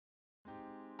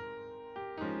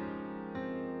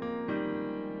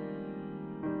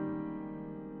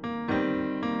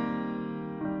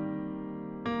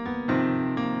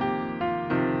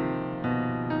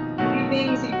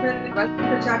Stephen. Welcome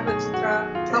to Chat with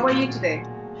Chithra. How are you today?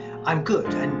 I'm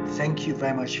good, and thank you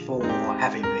very much for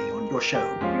having me on your show.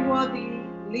 You are the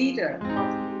leader of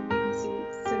the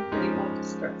BBC Symphony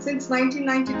Orchestra since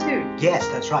 1992. Yes,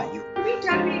 that's right. Can you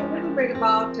tell me a little bit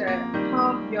about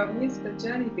how your musical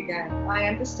journey began? I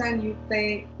understand you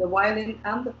play the violin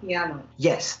and the piano.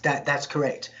 Yes, that's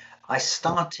correct. I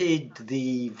started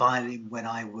the violin when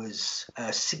I was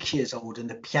 6 years old and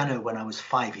the piano when I was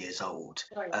 5 years old.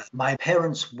 Right. My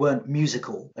parents weren't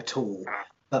musical at all,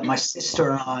 but my sister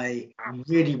and I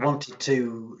really wanted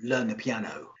to learn the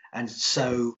piano. And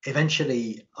so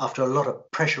eventually, after a lot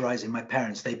of pressurizing my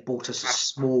parents, they bought us a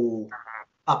small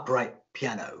upright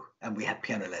piano and we had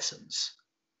piano lessons.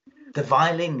 The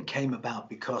violin came about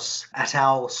because at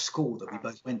our school that we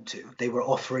both went to, they were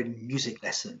offering music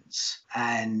lessons.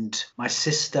 And my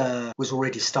sister was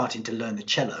already starting to learn the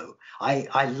cello.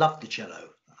 I loved the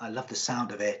cello. I loved the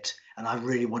sound of it. And I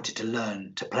really wanted to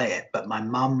learn to play it. But my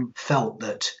mum felt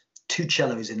that 2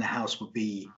 cellos in the house would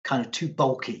be kind of too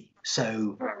bulky.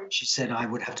 So she said I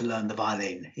would have to learn the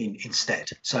violin instead.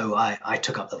 So I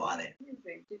took up the violin.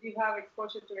 Did you have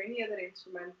exposure to any other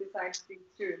instrument besides these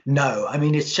two? No, I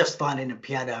mean, it's just violin and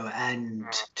piano. And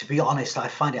to be honest, I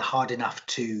find it hard enough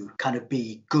to kind of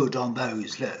be good on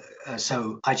those.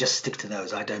 So I just stick to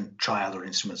those. I don't try other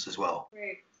instruments as well.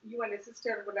 Great. You and your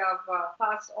sister would have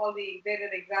passed all the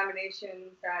graded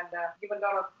examinations and given a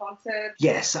lot of concerts.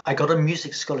 Yes, I got a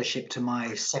music scholarship to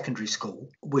my secondary school,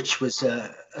 which was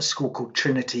a school called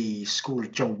Trinity School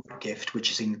of John Whitgift,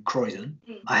 which is in Croydon.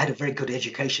 I had a very good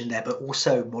education there, but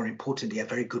also, more importantly, a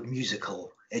very good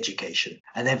musical education.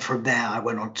 And then from there, I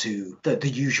went on to the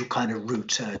usual kind of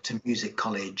route to music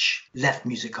college, left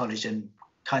music college and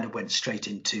kind of went straight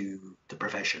into the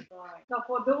profession. Right. Now,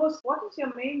 for those, what is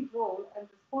your main role and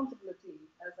responsibility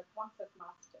as a concert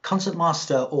master? Concert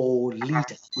master or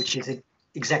leader, which is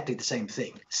exactly the same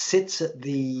thing, sits at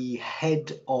the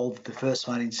head of the first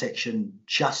violin section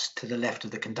just to the left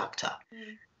of the conductor.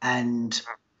 And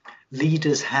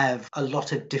leaders have a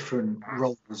lot of different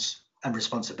roles and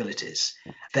responsibilities.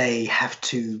 They have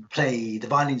to play the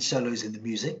violin solos in the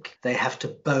music. They have to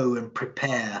bow and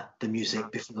prepare the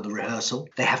music before the rehearsal.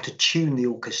 They have to tune the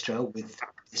orchestra with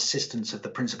the assistance of the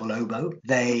principal oboe.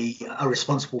 They are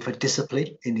responsible for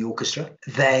discipline in the orchestra.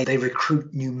 They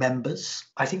recruit new members.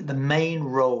 I think the main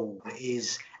role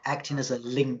is acting as a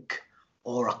link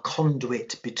or a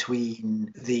conduit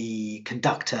between the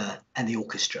conductor and the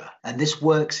orchestra. And this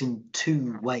works in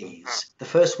 2 ways. The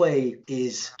first way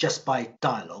is just by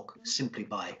dialogue, simply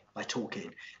by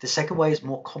talking. The second way is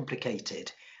more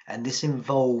complicated, and this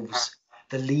involves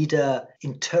the leader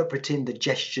interpreting the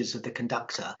gestures of the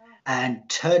conductor and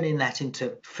turning that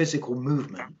into physical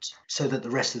movement so that the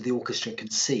rest of the orchestra can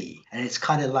see. And it's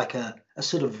kind of like a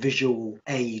sort of visual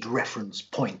aid reference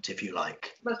point, if you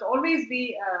like. It must always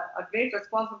be a great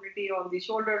responsibility on the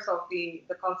shoulders of the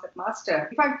concert master.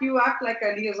 In fact, you act like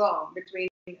a liaison between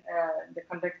the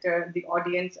conductor, the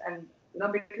audience, and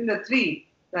between the 3,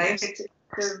 right? Yes.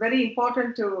 It's very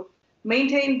important to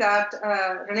maintain that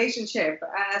relationship.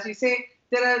 And as you say,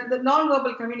 the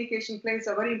non-verbal communication plays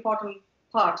a very important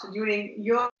part during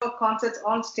your concerts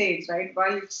on stage, right?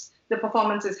 While the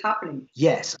performance is happening.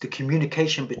 Yes, the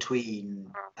communication between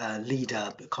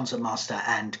leader, concert master,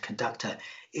 and conductor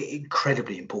is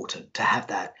incredibly important to have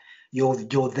that.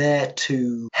 You're there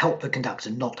to help the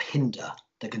conductor, not hinder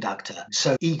the conductor.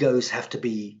 So egos have to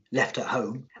be left at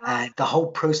home. And the whole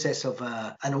process of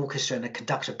an orchestra and a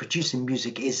conductor producing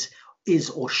music is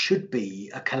or should be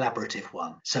a collaborative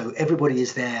one. So everybody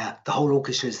is there, the whole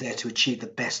orchestra is there to achieve the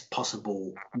best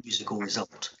possible musical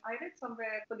result. I read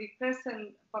somewhere for the press and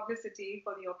publicity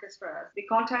for the orchestra, they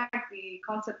contact the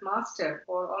concert master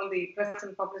for all the press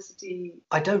and publicity.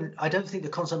 I don't think the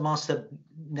concert master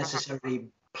necessarily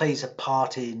plays a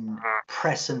part in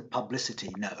press and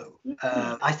publicity, no.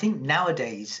 I think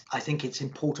nowadays, it's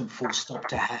important full stop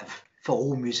for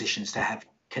all musicians to have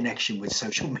connection with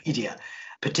social media,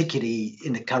 particularly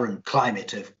in the current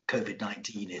climate of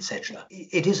COVID-19, etc.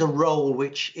 It is a role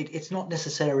which, it's not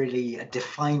necessarily a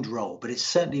defined role, but it's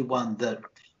certainly one that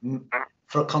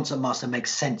for a concert master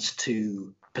makes sense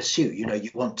to pursue. You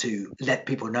want to let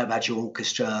people know about your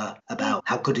orchestra, about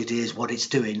how good it is, what it's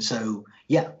doing. So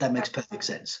yeah, that makes perfect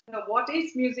sense. Now, what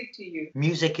is music to you?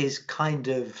 Music is kind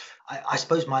of, I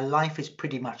suppose my life is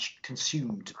pretty much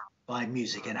consumed by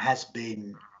music and has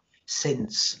been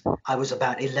since I was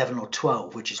about 11 or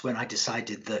 12, which is when I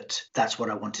decided that that's what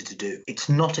I wanted to do. It's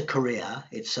not a career,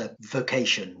 it's a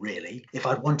vocation, really. If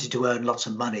I'd wanted to earn lots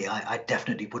of money, I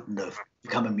definitely wouldn't have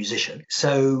become a musician.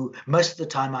 So most of the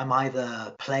time I'm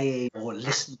either playing or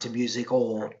listening to music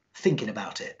or thinking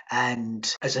about it.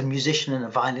 And as a musician and a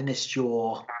violinist,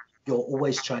 you're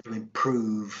always trying to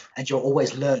improve and you're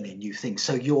always learning new things.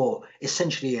 So you're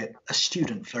essentially a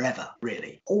student forever,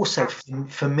 really. Also,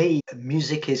 for me,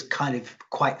 music is kind of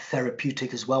quite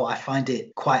therapeutic as well. I find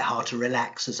it quite hard to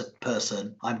relax as a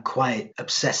person. I'm quite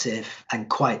obsessive and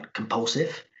quite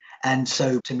compulsive. And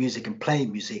so to music and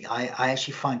playing music, I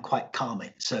actually find quite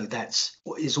calming. So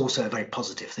is also a very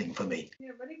positive thing for me.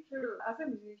 Yeah, very true. As a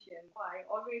musician, I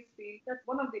always feel that's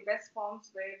one of the best forms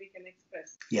where we can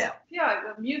express. Yeah. Yeah,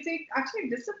 the music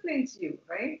actually disciplines you,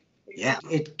 right? Yeah,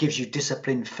 it gives you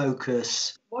discipline,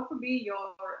 focus. What would be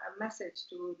your message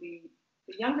to the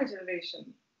younger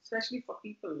generation, especially for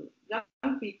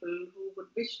young people who would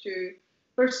wish to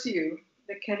pursue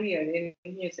the career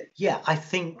in music? Yeah, I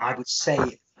think I would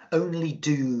say only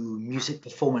do music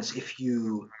performance if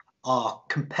you are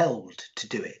compelled to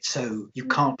do it. So you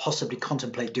can't possibly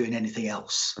contemplate doing anything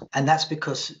else. And that's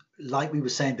because, like we were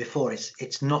saying before,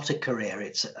 it's not a career,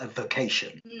 it's a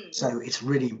vocation. So it's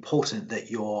really important that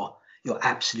you're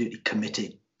absolutely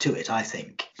committed to it, I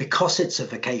think. Because it's a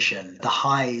vocation, the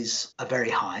highs are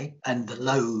very high and the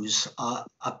lows are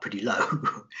pretty low.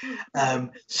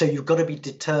 So you've got to be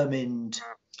determined.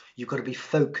 You've got to be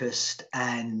focused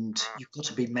and you've got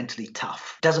to be mentally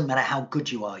tough. Doesn't matter how good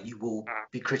you are, you will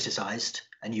be criticized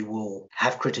and you will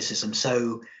have criticism.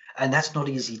 And that's not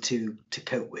easy to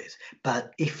cope with.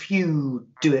 But if you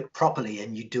do it properly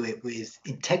and you do it with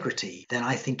integrity, then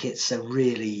I think it's a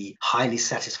really highly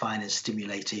satisfying and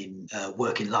stimulating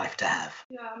work in life to have.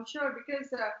 Yeah, I'm sure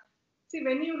because see,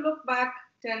 when you look back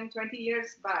 10, 20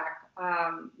 years back,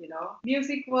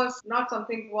 music was not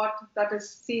something that is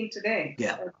seen today.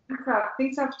 Yeah.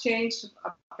 Things have changed,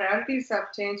 priorities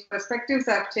have changed, perspectives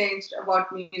have changed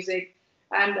about music.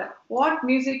 And what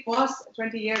music was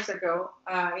 20 years ago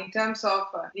in terms of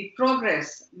the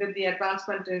progress with the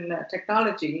advancement in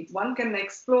technology, one can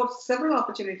explore several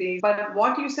opportunities. But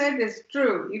what you said is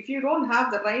true. If you don't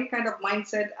have the right kind of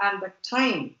mindset and the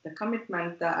time, the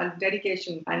commitment and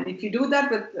dedication, and if you do that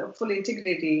with full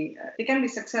integrity, it can be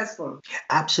successful.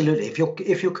 Absolutely.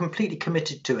 If you're completely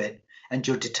committed to it, and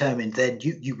you're determined, then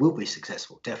you will be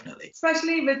successful, definitely.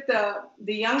 Especially with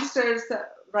the youngsters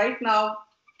right now,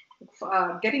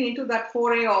 getting into that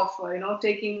foray of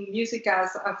taking music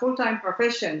as a full-time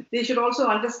profession, they should also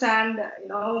understand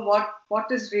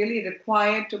what is really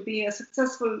required to be a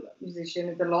successful musician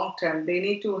in the long term. They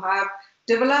need to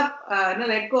develop,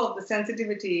 let go of the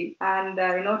sensitivity and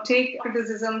take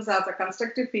criticisms as a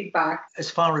constructive feedback. As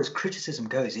far as criticism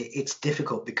goes, it's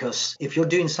difficult because if you're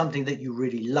doing something that you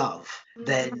really love,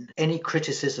 then any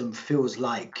criticism feels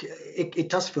like it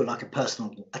does feel like a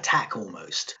personal attack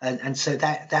almost. And so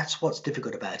that's what's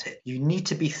difficult about it. You need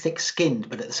to be thick-skinned,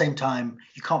 but at the same time,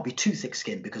 you can't be too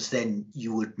thick-skinned because then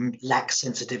you would lack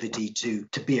sensitivity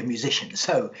to be a musician.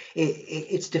 So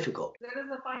it's difficult. There is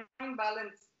a fine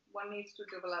balance one needs to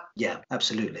develop. Yeah,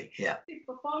 absolutely. Yeah.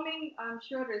 Performing, I'm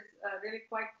sure, is really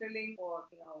quite thrilling for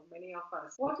many of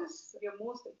us. What is your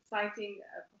most exciting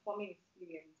performing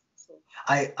experience?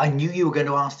 I knew you were going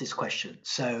to ask this question,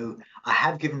 so I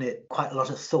have given it quite a lot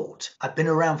of thought. I've been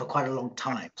around for quite a long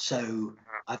time, so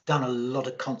I've done a lot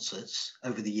of concerts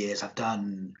over the years. I've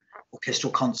done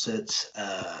orchestral concerts,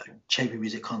 chamber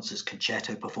music concerts,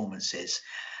 concerto performances.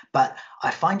 But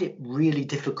I find it really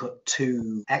difficult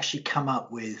to actually come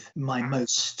up with my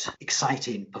most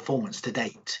exciting performance to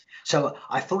date. So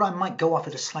I thought I might go off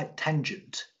at a slight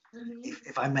tangent,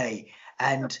 if I may.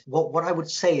 And what I would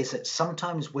say is that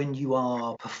sometimes when you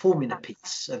are performing a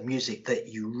piece of music that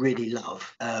you really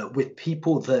love with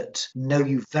people that know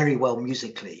you very well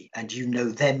musically and you know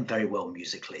them very well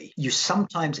musically, you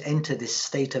sometimes enter this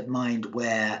state of mind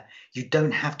where you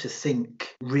don't have to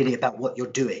think really about what you're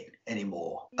doing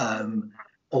anymore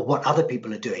or what other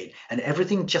people are doing. And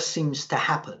everything just seems to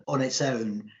happen on its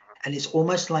own. And it's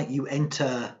almost like you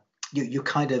enter... You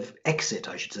kind of exit,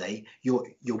 I should say, your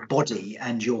body,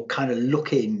 and you're kind of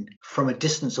looking from a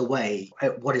distance away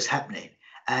at what is happening.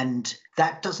 And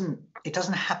it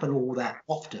doesn't happen all that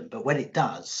often, but when it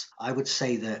does, I would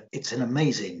say that it's an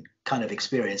amazing kind of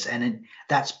experience. And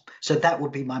that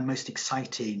would be my most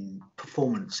exciting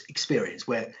performance experience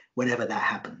whenever that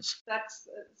happens. That's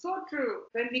so true.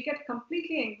 When we get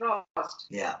completely engrossed.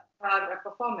 Yeah. Our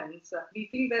performance, we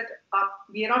feel that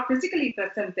we are not physically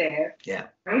present there. Yeah.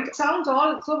 Right? It sounds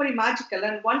all so very magical,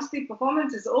 and once the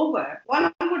performance is over,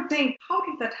 one would think, how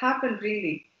did that happen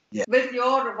really? Yeah. With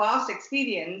your vast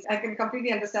experience, I can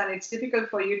completely understand it's difficult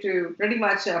for you to pretty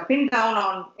much pin down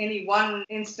on any one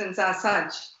instance as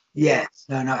such. Yes,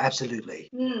 no, absolutely.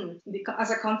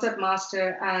 As a concert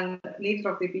master and leader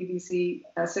of the BBC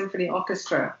Symphony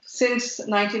Orchestra since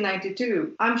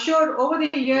 1992. I'm sure over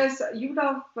the years you would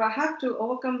have had to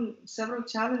overcome several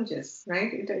challenges,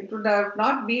 right? It would have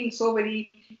not been so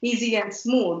very easy and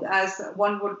smooth as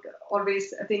one would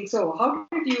always think so. How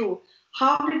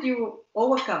did you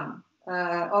overcome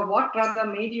or what rather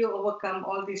made you overcome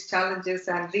all these challenges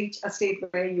and reach a state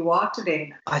where you are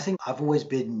today? I think I've always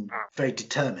been very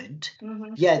determined.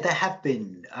 Mm-hmm. Yeah, there have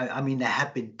been, there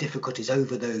have been difficulties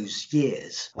over those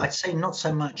years. I'd say not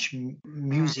so much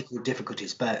musical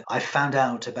difficulties, but I found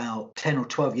out about 10 or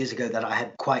 12 years ago that I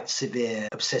had quite severe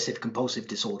obsessive compulsive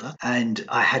disorder. And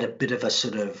I had a bit of a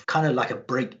sort of kind of like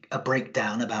a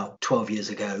breakdown about 12 years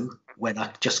ago, when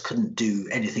I just couldn't do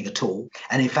anything at all.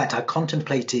 And in fact, I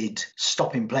contemplated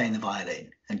stopping playing the violin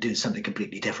and doing something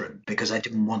completely different because I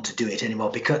didn't want to do it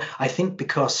anymore.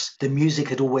 Because the music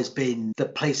had always been the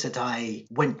place that I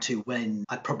went to when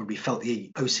I probably felt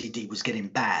the OCD was getting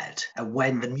bad. And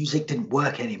when the music didn't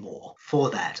work anymore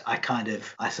for that, I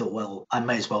thought, well, I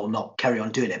may as well not carry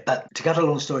on doing it. But to cut a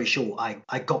long story short,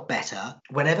 I got better.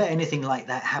 Whenever anything like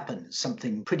that happens,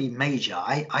 something pretty major,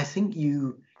 I think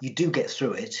you do get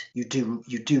through it. You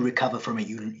do recover from it.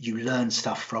 You learn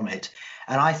stuff from it.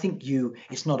 And I think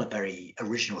it's not a very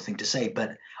original thing to say,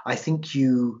 but I think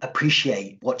you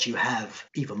appreciate what you have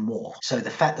even more. So the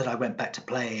fact that I went back to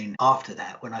playing after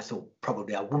that, when I thought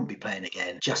probably I wouldn't be playing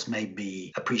again, just made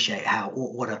me appreciate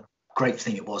what a great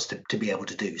thing it was to be able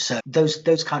to do. So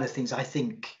those kind of things, I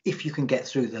think if you can get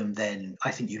through them, then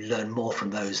I think you learn more from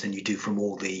those than you do from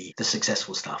all the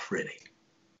successful stuff, really.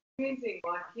 Amazing. You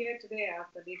are here today as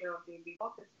the leader of the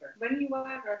orchestra. When you were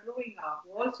growing up,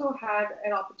 you also had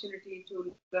an opportunity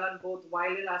to learn both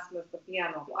violin as well as the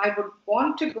piano. I would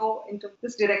want to go into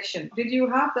this direction. Did you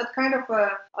have that kind of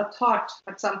a thought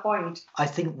at some point? I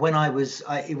think when it was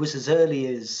as early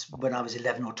as when I was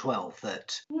 11 or 12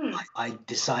 that I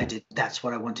decided that's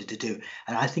what I wanted to do.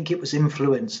 And I think it was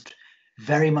influenced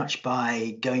very much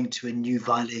by going to a new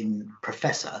violin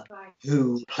professor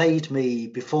who played me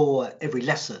before every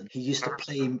lesson. He used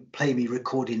to play me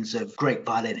recordings of great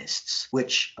violinists,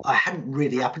 which I hadn't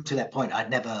really, up until that point, I'd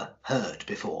never heard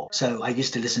before. So I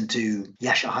used to listen to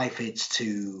Jascha Heifetz,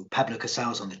 to Pablo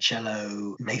Casals on the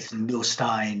cello, Nathan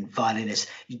Milstein, violinist,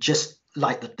 just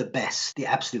like the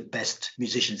absolute best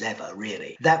musicians ever,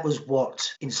 really. That was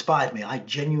what inspired me. I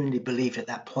genuinely believed at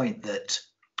that point that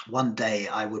one day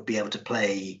I would be able to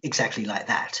play exactly like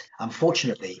that.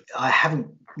 Unfortunately, I haven't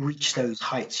reached those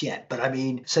heights yet, but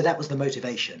so that was the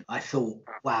motivation. I thought,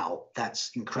 wow,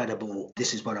 that's incredible.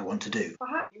 This is what I want to do.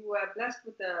 Perhaps you were blessed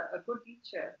with a good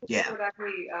teacher who Yeah. could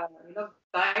actually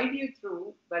guide you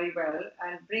through very well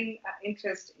and bring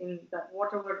interest in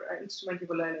whatever instrument you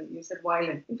were learning. You said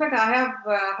violin. In fact, I have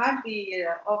had the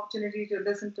opportunity to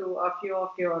listen to a few of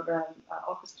your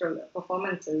orchestral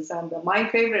performances, and my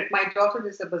daughter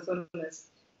is a bassoonist.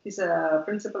 She's a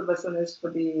principal bassoonist for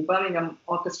the Birmingham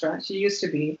Orchestra. She used to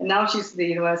be, and now she's at the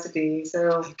university.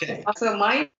 So, Okay. So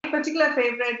my particular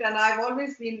favorite, and I've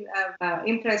always been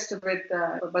impressed with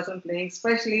bassoon playing,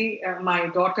 especially my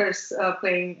daughter's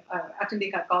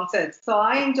attending her concerts. So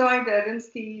I enjoyed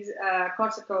Rimsky's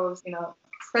concertos,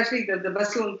 especially the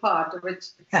bassoon part, which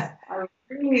I was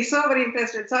really so very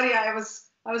interested. Sorry, I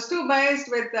was too biased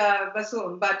with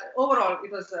bassoon, but overall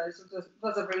it was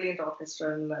a brilliant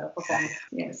orchestral performance.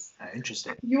 Yes.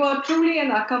 Interesting. You are truly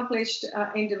an accomplished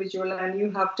individual, and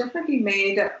you have definitely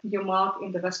made your mark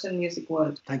in the Western music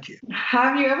world. Thank you.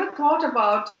 Have you ever thought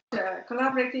about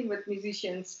collaborating with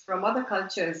musicians from other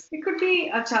cultures? It could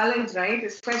be a challenge, right?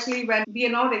 Especially when we are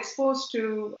not exposed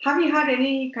to. Have you had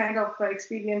any kind of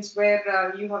experience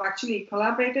where you have actually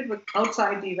collaborated with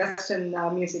outside the Western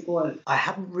music world? I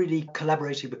haven't really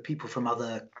collaborated with people from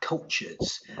other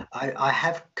cultures. I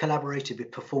have collaborated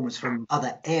with performers from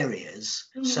other areas.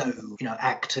 Mm-hmm. So,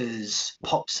 actors,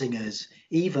 pop singers,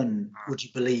 even, would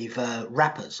you believe,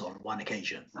 rappers on one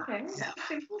occasion.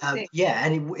 Okay. Yeah,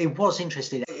 and it was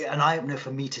interesting. An eye-opener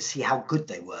for me to see how good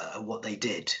they were at what they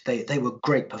did. They were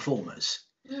great performers.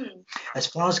 As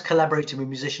far as collaborating with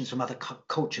musicians from other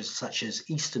cultures, such as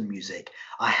Eastern music,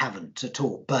 I haven't at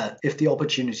all. But if the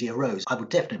opportunity arose, I would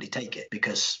definitely take it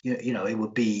because, it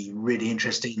would be really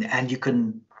interesting and you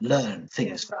can learn things.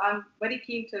 Yes, so I'm very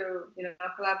keen to,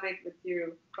 collaborate with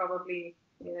you probably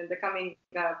in the coming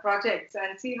projects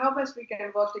and see how best we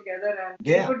can work together. And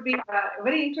It would be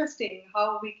very interesting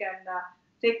how we can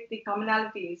take the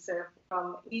commonalities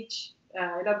from each,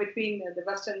 between the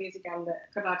Western music and the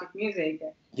Carnatic music.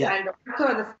 Yeah. And also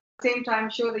at the same time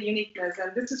show the uniqueness.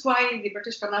 And this is why the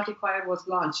British Carnatic Choir was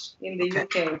launched in the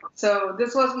UK. So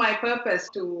this was my purpose,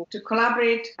 to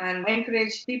collaborate and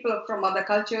encourage people from other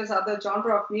cultures, other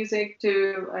genre of music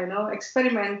to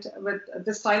experiment with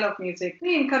this style of music.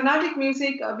 In Carnatic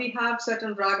music, we have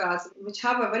certain ragas which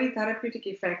have a very therapeutic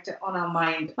effect on our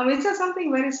mind. Is there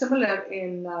something very similar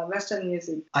in Western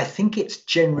music? I think it's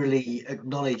generally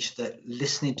acknowledged that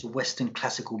listening to Western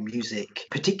classical music,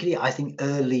 particularly I think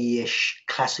early-ish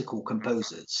classical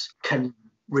composers, can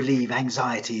relieve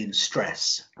anxiety and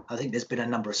stress. I think there's been a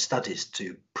number of studies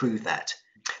to prove that.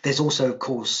 There's also, of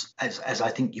course, as I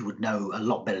think you would know a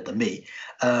lot better than me,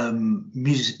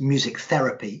 music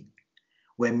therapy,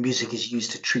 where music is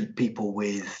used to treat people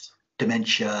with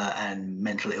dementia and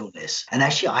mental illness. And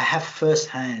actually, I have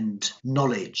first-hand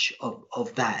knowledge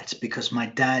of that because my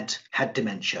dad had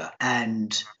dementia.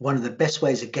 And one of the best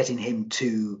ways of getting him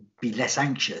to be less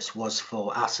anxious was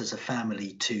for us as a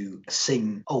family to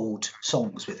sing old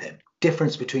songs with him.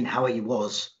 Difference between how he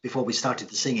was before we started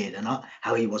to sing it and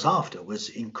how he was after was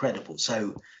incredible.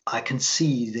 So I can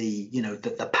see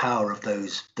the power of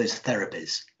those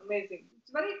therapies. Amazing.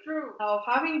 Very true. Now,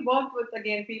 having worked with,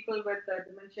 again, people with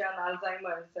dementia and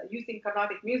Alzheimer's using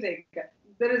Carnatic music,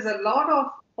 there is a lot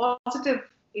of positive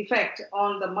effect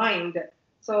on the mind.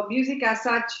 So music as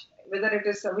such, whether it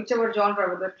is whichever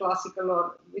genre, whether classical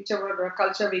or whichever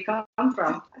culture we come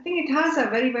from, I think it has a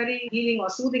very, very healing or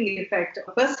soothing effect.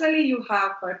 Personally, you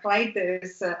have tried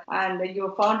this and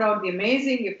you found out the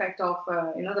amazing effect of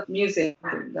the music.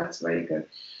 That's very good.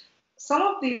 Some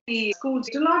of the schools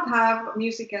do not have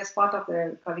music as part of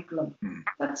their curriculum.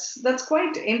 That's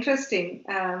quite interesting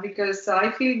because I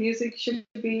feel music should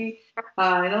be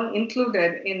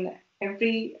included in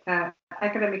every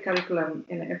academic curriculum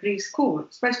in every school,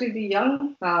 especially the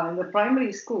young in the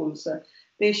primary schools.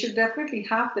 They should definitely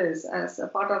have this as a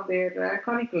part of their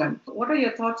curriculum. What are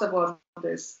your thoughts about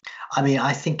this? I mean,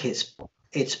 I think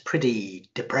it's pretty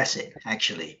depressing,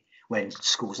 actually, when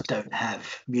schools don't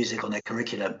have music on their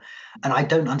curriculum. And I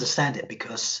don't understand it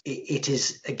because it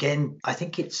is, again, I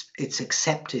think it's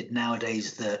accepted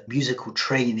nowadays that musical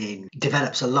training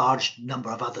develops a large number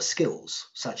of other skills,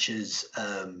 such as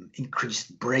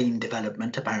increased brain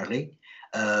development, apparently,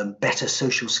 better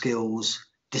social skills,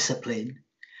 discipline.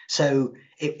 So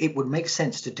it would make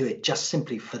sense to do it just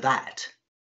simply for that.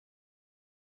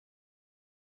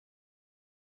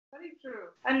 True.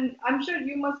 And I'm sure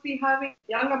you must be having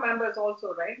younger members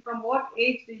also, right? From what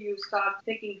age do you start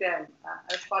taking them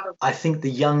as part of? I think the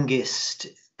youngest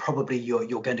probably you're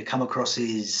going to come across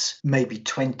is maybe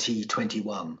 20,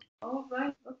 21. Oh,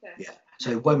 right. Okay. Yeah.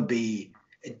 So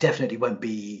it definitely won't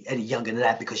be any younger than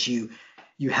that because you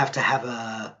have to have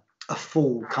a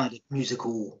full kind of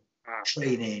musical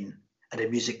training at a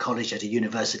music college, at a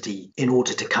university, in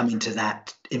order to come into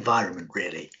that environment,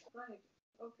 really.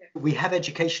 We have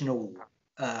educational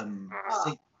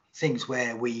things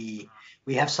where we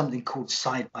have something called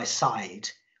side by side,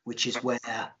 which is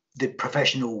where the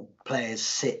professional players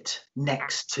sit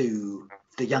next to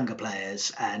the younger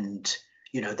players, and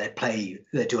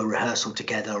they do a rehearsal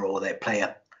together, or they play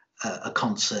a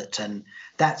concert, and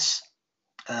that's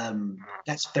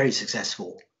very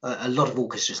successful. A lot of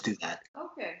orchestras do that.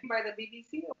 Okay, by the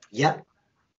BBC.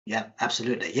 Yeah,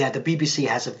 absolutely. Yeah, the BBC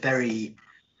has a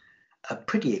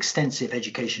pretty extensive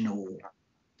educational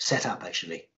setup,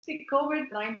 actually. See,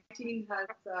 COVID-19 has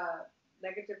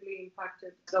negatively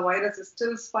impacted. The virus is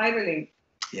still spiraling.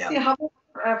 Yeah. See, how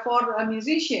for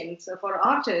musicians, for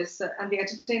artists, and the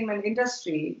entertainment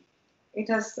industry, it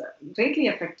has greatly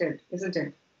affected, isn't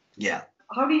it? Yeah.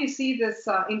 How do you see this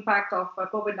impact of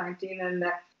COVID-19? And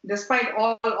despite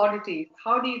all oddities,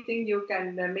 how do you think you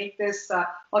can make this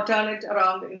or turn it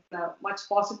around in a much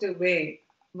positive way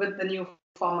with the new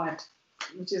format,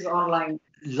 which is online?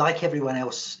 Like everyone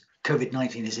else,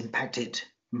 COVID-19 has impacted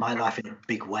my life in a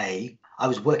big way. I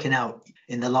was working out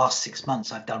in the last 6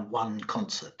 months, I've done one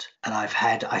concert, and I've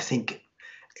had, I think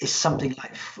it's something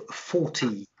like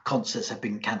 40 concerts have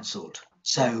been cancelled.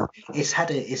 So it's had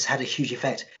a huge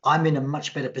effect. I'm in a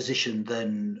much better position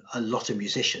than a lot of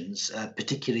musicians,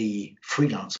 particularly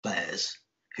freelance players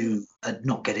who are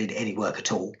not getting any work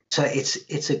at all. So it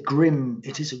is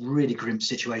a really grim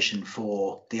situation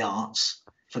for the arts,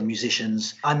 for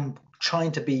musicians. I'm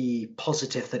trying to be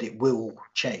positive that it will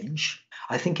change.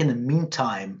 I think in the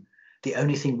meantime, the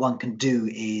only thing one can do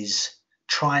is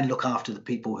try and look after the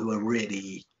people who are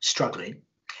really struggling.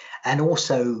 And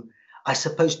also, I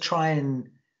suppose, try and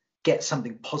get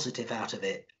something positive out of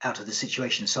the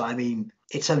situation. So, I mean,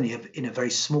 it's only in a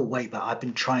very small way, but I've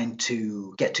been trying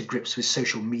to get to grips with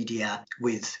social media,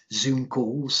 with Zoom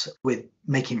calls, with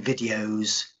making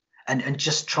videos, and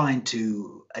just trying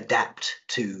to adapt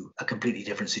to a completely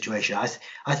different situation.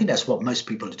 I think that's what most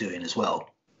people are doing as well.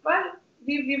 Well,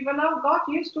 we've now got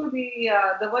used to the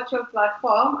virtual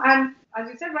platform, and as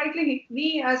you said rightly,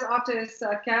 we as artists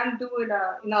can do it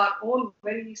in our own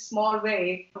very small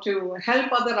way to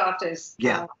help other artists.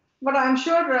 Yeah. But I'm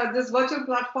sure this virtual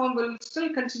platform will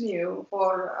still continue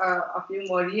for a few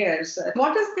more years.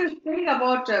 What is this thing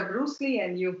about Bruce Lee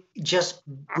and you? Just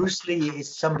Bruce Lee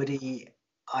is somebody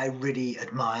I really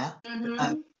admire.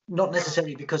 Not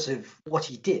necessarily because of what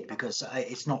he did, because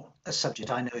it's not a subject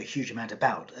I know a huge amount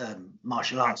about,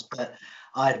 martial arts, but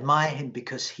I admire him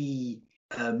because he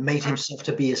made himself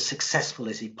to be as successful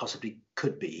as he possibly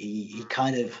could be. He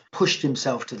kind of pushed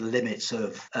himself to the limits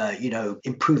of,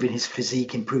 improving his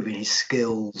physique, improving his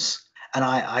skills. And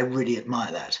I really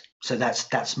admire that. So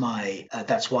that's why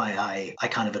I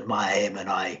kind of admire him, and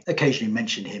I occasionally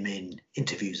mention him in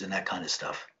interviews and that kind of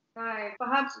stuff. Right.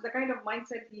 Perhaps the kind of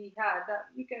mindset he had,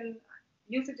 you can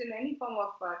use it in any form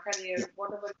of career,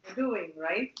 whatever you're doing,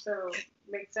 right? So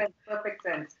makes sense, perfect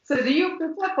sense. So do you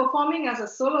prefer performing as a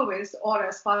soloist or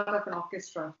as part of an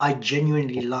orchestra? I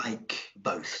genuinely like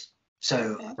both.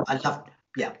 So I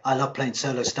love playing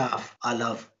solo stuff. I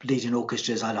love leading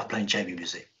orchestras. I love playing chamber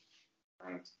music.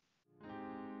 Right.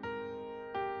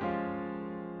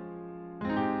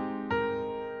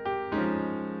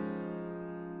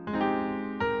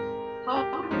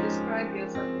 How would you describe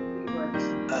yourself in 3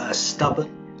 words? Stubborn,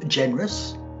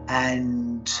 generous,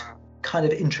 and kind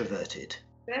of introverted.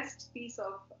 Best piece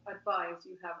of advice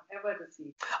you have ever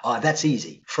received? That's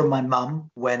easy. From my mum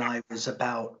when I was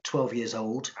about 12 years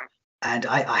old. And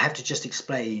I have to just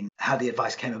explain how the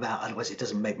advice came about, otherwise it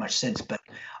doesn't make much sense. But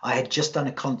I had just done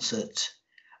a concert.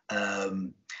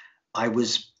 I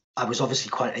was obviously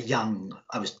quite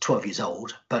I was 12 years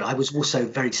old, but I was also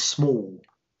very small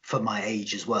for my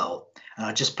age as well. And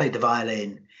I just played the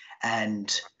violin,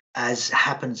 and as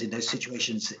happens in those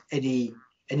situations, any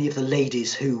of the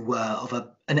ladies who were of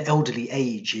an elderly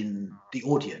age in the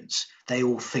audience, they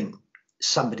all think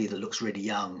somebody that looks really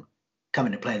young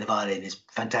coming to play the violin is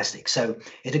fantastic. So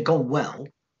it had gone well.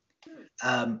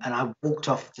 And I walked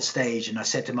off the stage and I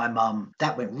said to my mum,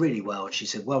 that went really well. And she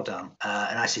said, well done.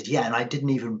 And I said, yeah. And I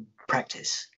didn't even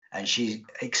practice. And she's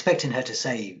expecting her to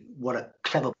say, what a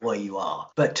clever boy you are.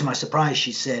 But to my surprise,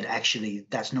 she said, actually,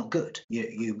 that's not good.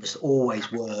 You must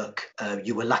always work.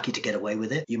 You were lucky to get away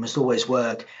with it. You must always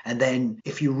work. And then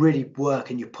if you really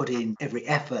work and you put in every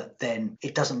effort, then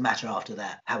it doesn't matter after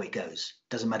that how it goes.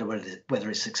 It doesn't matter whether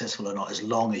it's successful or not, as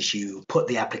long as you put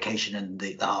the application and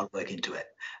the hard work into it.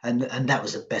 And that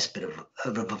was the best bit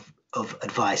of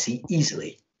advice,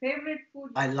 easily. Favorite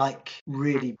food? I like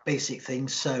really basic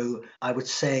things. So I would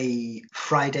say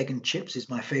fried egg and chips is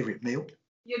my favorite meal.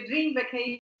 Your dream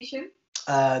vacation?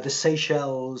 The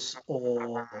Seychelles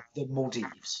or the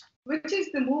Maldives. Which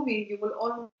is the movie you will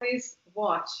always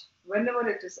watch whenever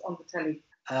it is on the telly?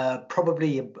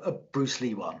 Probably a Bruce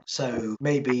Lee one. So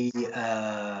maybe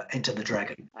Enter the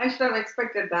Dragon. I should have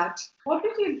expected that. What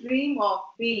did you dream of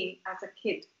being as a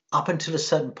kid? Up until a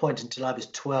certain point, until I was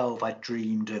 12, I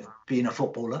dreamed of being a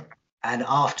footballer. And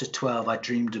after 12, I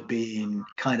dreamed of being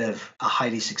kind of a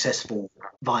highly successful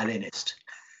violinist.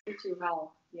 Which you have,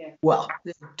 yeah. Well,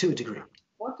 to a degree.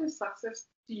 What is success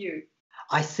to you?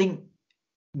 I think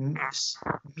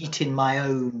meeting my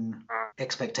own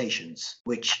expectations,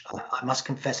 which I must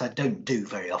confess I don't do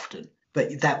very often.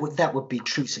 But that would be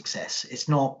true success. It's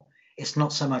not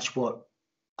so much what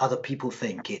other people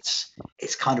think.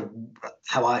 It's kind of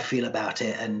how I feel about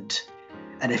it, and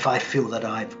if I feel that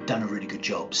I've done a really good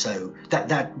job. So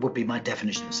that would be my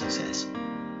definition of success.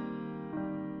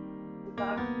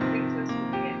 That brings us to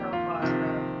the end of our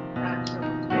chat show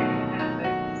today, and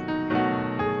it's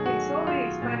been so very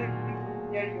inspiring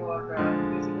to hear your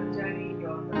musical journey,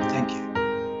 your Thank you.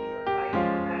 your life,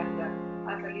 and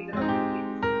as a leader of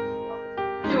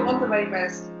the wish you all the very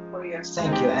best for your.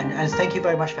 Thank you, and thank you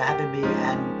very much for having me,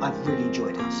 and I've really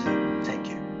enjoyed it. So thank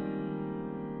you.